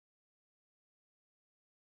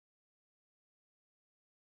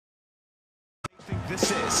This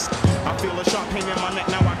is. I feel a sharp pain in my neck,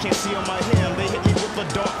 now I can't see on my hair. They hit me with a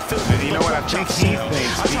dark film. And you know what? I think he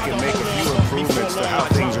thinks he can make a few improvements to how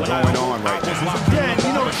things are going on right now. Yeah, and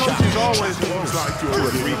you know the coach is always To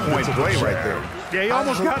a three-point play right there. Yeah, he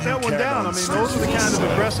almost got that one down. I mean, those are the kind of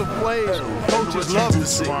aggressive plays coaches love to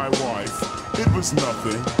see. My wife, it was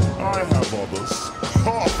nothing. I have others.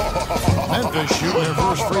 Memphis shooting their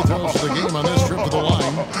first free throws of the game on this trip to the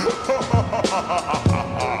line.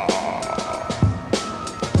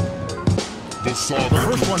 The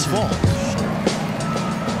first one falls.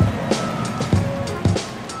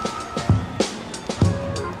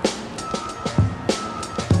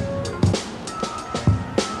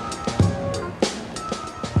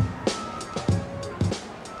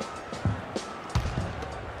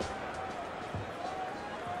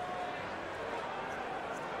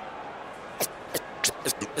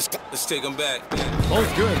 Let's take them back.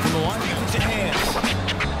 Both good from the line. Put your hands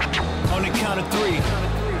on the count of three.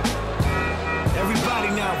 Everybody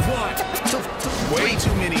now, one. Way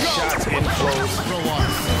too many shots in close.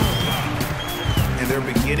 And they're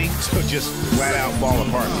beginning to just flat out fall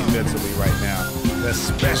apart defensively right now,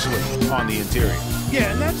 especially on the interior.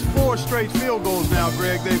 Yeah, and that's 4 straight field goals now,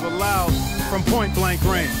 Greg, they've allowed from point-blank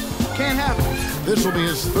range. Can't have it. This will be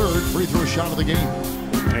his third free throw shot of the game.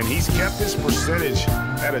 And he's kept his percentage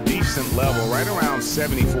at a decent level, right around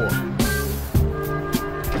 74.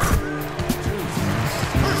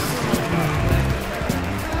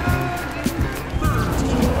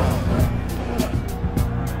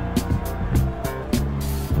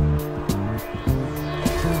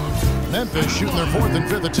 Memphis shooting their 4th and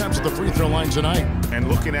 5th attempts at the free throw line tonight. And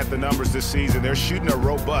looking at the numbers this season, they're shooting a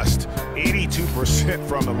robust 82%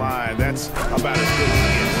 from the line. That's about as good as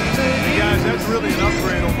it gets. Hey guys, that's really an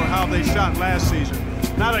upgrade over how they shot last season.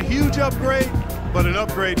 Not a huge upgrade, but an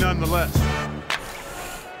upgrade nonetheless.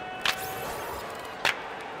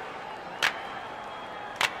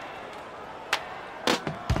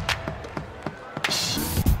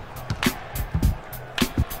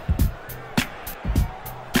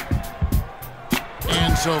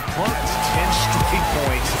 And so Clark's 10 straight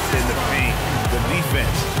points in the paint. The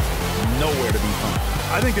defense, nowhere to be found.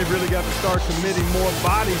 I think they've really got to start committing more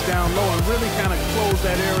bodies down low and really kind of close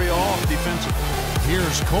that area off defensively.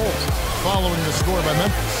 Here's Cole following the score by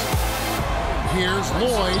Memphis. Here's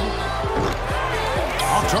Lloyd.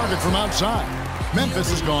 Off target from outside.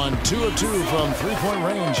 Memphis has gone 2 of 2 from three-point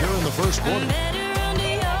range here in the first quarter.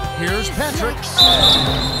 Here's Patrick.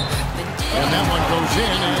 And that one goes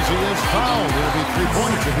in as he is fouled. It'll be 3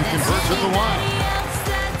 points if he converts at the line.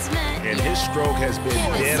 And his stroke has been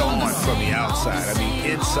dead on from the outside. I mean,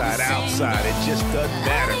 inside, outside, it just doesn't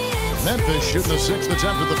matter. Memphis shooting the 6th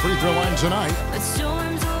attempt at the free throw line tonight.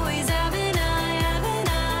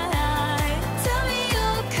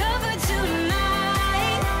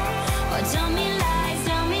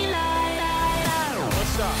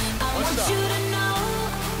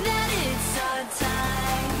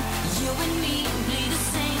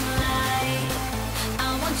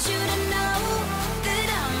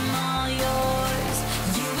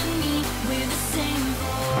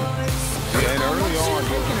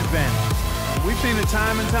 We've seen it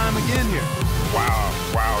time and time again here.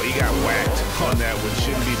 Wow, he got whacked on that one.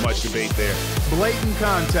 Shouldn't be much debate there. Blatant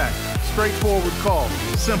contact, straightforward call,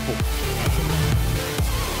 simple.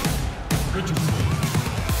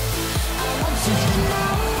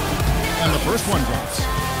 And the first one drops.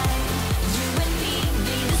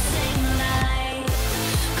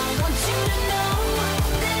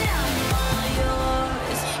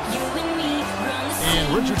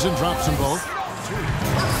 And Richardson drops them both.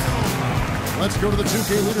 Let's go to the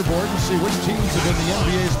 2K leaderboard and see which teams have been the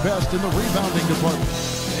NBA's best in the rebounding department.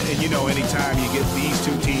 And you know, anytime you get these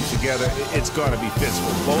two teams together, it's going to be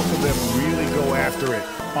physical. Both of them really go after it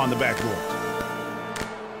on the backboard.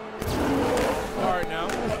 All right, now,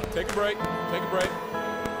 take a break. Take a break.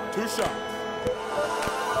 2 shots.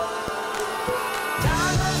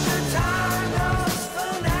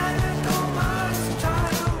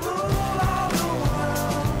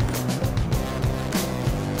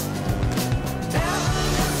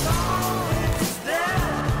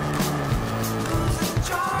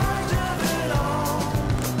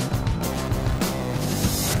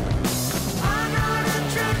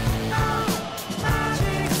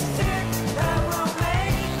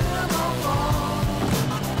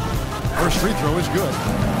 First free throw is good.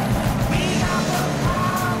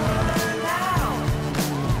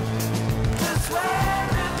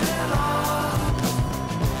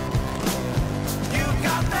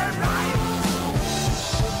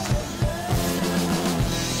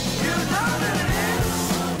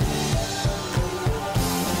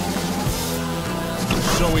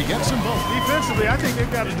 gets them both. Defensively, I think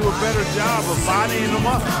they've got to do a better job of bodying them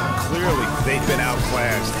up. Clearly, they've been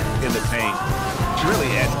outclassed in the paint,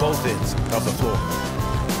 really at both ends of the floor.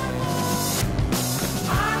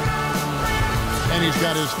 And he's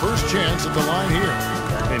got his first chance at the line here.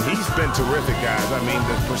 And he's been terrific, guys. I mean,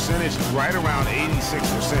 the percentage right around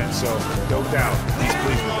 86%, so no doubt he's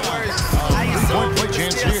pleased with it. Three-point play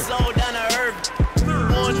chance here.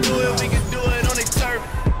 We can do it on the turf.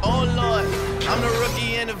 Oh, Lord, I'm the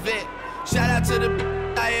rookie and the vet. Shout out to the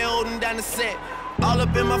I holding down the set. All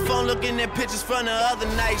up in my phone looking at pictures from the other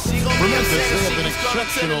night. She gon' be upset if she can scroll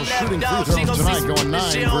to the left, dog. She gon' see some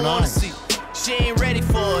shit she don't wanna see. She ain't ready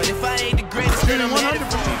for it. If I ain't the greatest, then I'm headed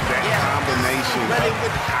for it. That combination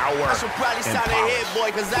of power I should probably sign a hit,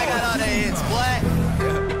 boy, cause I got all the hits, boy.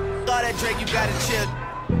 All that Drake, you gotta chill.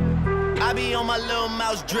 I be on my little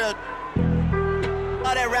mouse drill.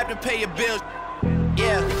 All that rap to pay your bills.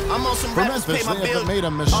 Yeah, I'm on some For rappers Memphis, pay my they bills. haven't made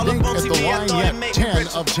a mistake at the line yet. 10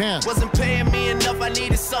 of 10. Wasn't paying me enough, I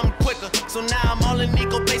needed something quicker. So now I'm all in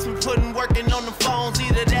Nico basement, working on the phones.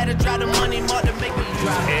 Either that or drive the money more to make me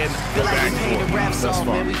drive. and Feel the like we made a rap backboard thus song,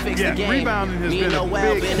 far. man. We fixed the game. Rebounding has been a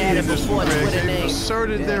big key in this one. They've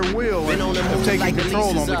asserted their will Been on the of move taking like the control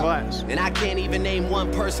lease on is the up. glass. And I can't even name one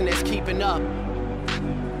person that's keeping up.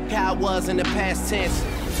 How I was in the past tense.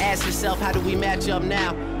 Ask yourself, how do we match up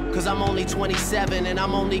now? Cause I'm only 27 and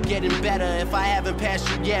I'm only getting better. If I haven't passed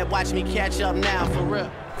you yet, watch me catch up now, for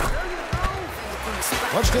real.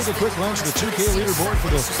 Let's take a quick glance at the 2K leaderboard for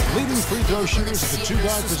the leading free throw shooters at the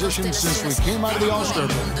two-guard position since we came out of the All-Star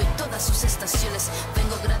break.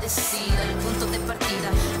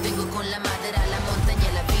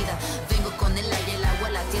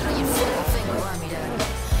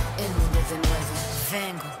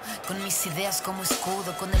 Con mis ideas como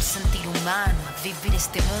escudo, con el sentir humano, a vivir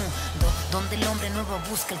este mundo donde el hombre nuevo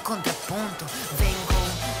busca el contrapunto. Vengo,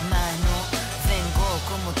 mano, vengo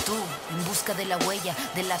como tú, en busca de la huella,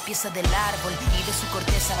 de la pieza del árbol y de su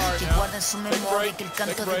corteza que guarda en su memoria que el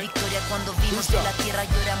canto de victoria cuando vimos de la tierra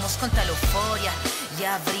lloramos con tal euforia.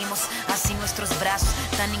 Ya abrimos así nuestros brazos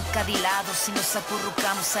tan encadilados y nos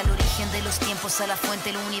acurrucamos al origen de los tiempos, a la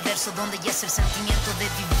fuente del universo donde ya es el sentimiento de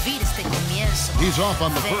vivir este comienzo. He's off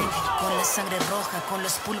on the Ven, first. con la sangre roja, con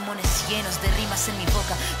los pulmones llenos de rimas en mi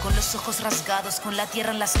boca, con los ojos rasgados, con la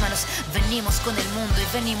tierra en las manos. Venimos con el mundo y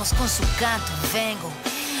venimos con su canto. Vengo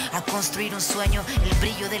a construir un sueño, el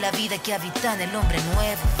brillo de la vida que habita en el hombre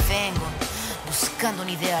nuevo. Vengo buscando un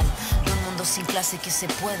ideal de un mundo sin clase que se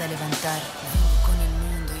pueda levantar. Vengo con el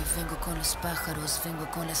mundo y vengo con los pájaros, vengo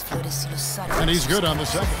con las flores y los árboles. And he's good on the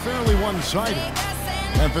second, fairly one-sided.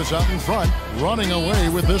 Memphis out in front, running away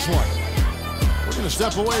with this one. We're going to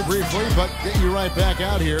step away briefly, but get you right back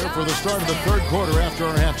out here for the start of the third quarter after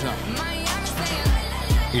our halftime.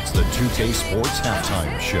 It's the 2K Sports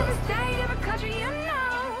Halftime Show.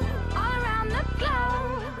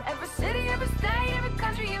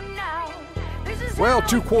 Well,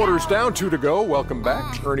 2 quarters down, 2 to go. Welcome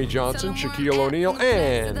back. Ernie Johnson, Shaquille O'Neal,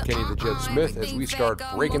 and Kenny the Jet Smith as we start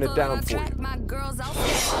breaking it down for you.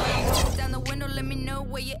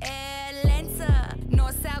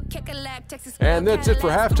 And that's it for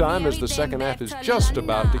halftime as the second half is just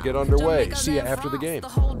about to get underway. See you after the game.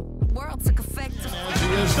 As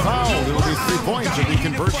he is fouled, it'll be 3 points if he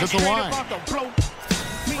converts at the line.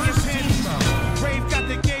 Brave got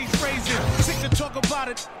the gauge raising. Sick to talk about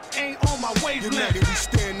it. Ain't on my wavelength. United, we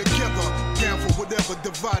stand together. Down for whatever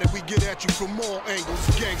divided. We get at you from all angles.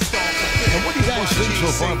 Gangsta. And what do you guys think so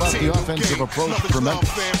far about the offensive approach for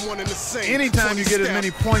Memphis? Anytime you get as many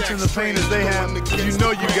points in the paint as they have, you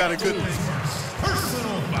know you got a good thing.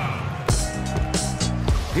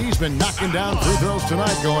 He's been knocking down free throws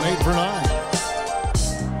tonight, going 8 for 9.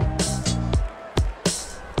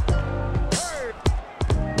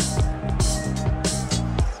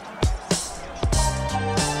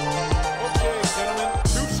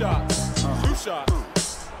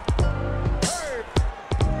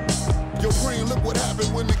 Yo, Green, look what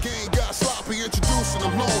happened when the game got sloppy. Introducing the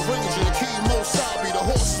Lone Ranger, the King Mosabi, the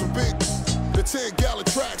horses are big. The 10-gallon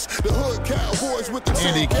tracks, the hood cowboys with the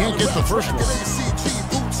And he can't get the first one. ACG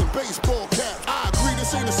boots and baseball caps. I agree,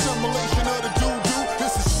 this ain't a simulation of the doo-doo.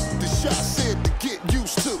 This is the shot said to get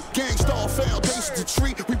used to. Gangstar foundation to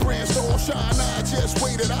treat. We branched off, shine. I just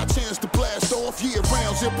waited our chance to blast off. Year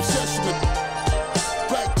rounds in possession of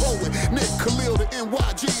Black Poet, Nick Khalil, the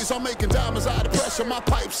NYGs. I'm making diamonds out of pressure. My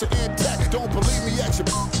pipes are intact. Don't believe me? Ask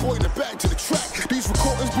your boy in the back to the track. These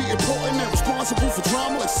recordings be important and responsible for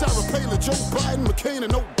drama like Sarah Palin, Joe Biden, McCain,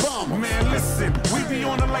 and Obama. Man, listen, we be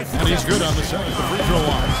on the life. And he's good on the second, the free throw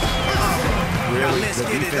line. Really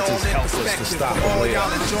the defense is helpless to stop the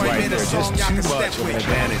layup right there. Just too much of an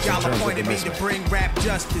advantage in terms of the mismatch. Bring rap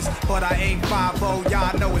justice, but I ain't 5-0,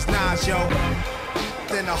 y'all know it's Nas, yo.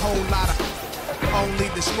 Then a whole lot of only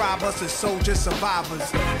describe us as soldier survivors.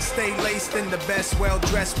 Stay laced in the best, well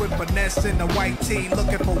dressed with finesse in the white tee,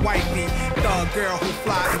 looking for white meat. Thug girl who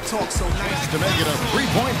fly and talk so nice. To make it a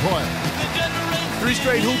 3-point play. 3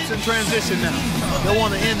 straight hoops in transition now. They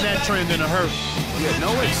want to end that trend in a hurry. Yeah,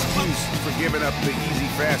 no excuse for giving up the easy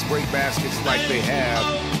fast break baskets like they have.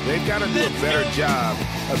 They've got to do a better job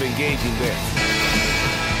of engaging there.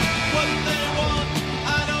 What they want,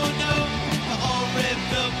 I don't know. All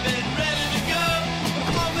ripped up and ready to go.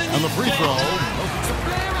 And the free throw.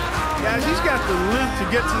 Guys, he's got the length to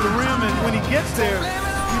get to the rim, and when he gets there,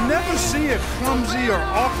 you never see a clumsy or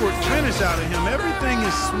awkward finish out of him. Everything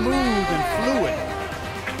is smooth and fluid.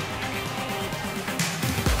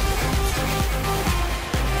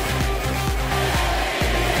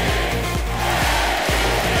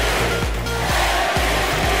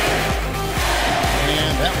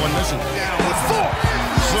 That one missing.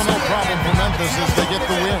 So no problem for Memphis as they get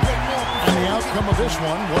the win. And the outcome of this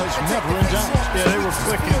one was never in doubt. Yeah, they were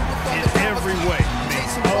clicking in every way.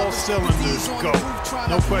 All cylinders go.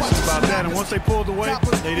 No question about that. And once they pulled away,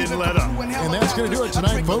 they didn't let up. And that's going to do it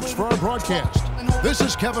tonight, folks, for our broadcast. This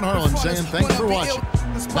is Kevin Harlan saying thanks for watching.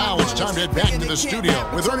 Now it's time to head back to the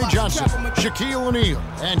studio with Ernie Johnson, Shaquille O'Neal,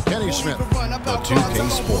 and Kenny Smith. The 2K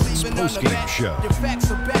Sports postgame show. Your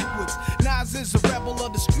facts are backwards. Nas is a rebel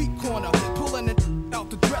of the street corner, pulling it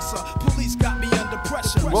out the dresser. Police got me under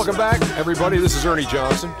pressure. Welcome back, everybody. This is Ernie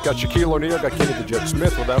Johnson. Got Shaquille O'Neal, got Kenny the Jet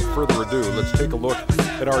Smith. Without further ado, let's take a look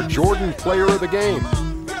at our Jordan Player of the Game.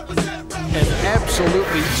 An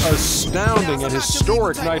absolutely astounding and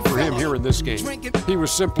historic night for him here in this game. He was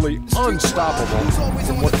simply unstoppable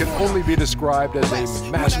from what can only be described as a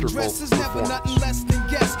masterful performance.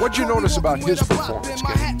 What'd you notice about his performance,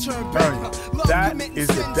 Kenny? Ernie, that is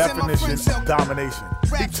the definition of domination.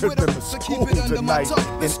 He took them to school tonight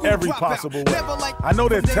in every possible way. I know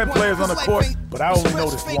there's 10 players on the court, but I only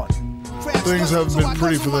noticed one. Things haven't been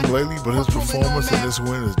pretty for them lately, but his performance in this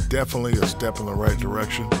win is definitely a step in the right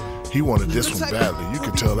direction. He wanted this one badly. You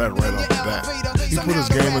could tell that right off the bat. He put his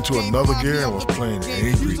game into another gear and was playing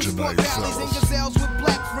angry tonight, fellas.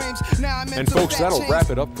 And folks, that'll wrap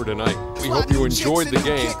it up for tonight. We hope you enjoyed the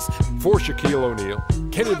game. For Shaquille O'Neal,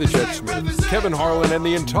 Kenny the Jet Smith, Kevin Harlan, and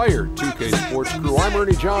the entire 2K Sports crew, I'm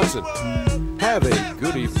Ernie Johnson. Have a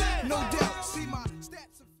good evening.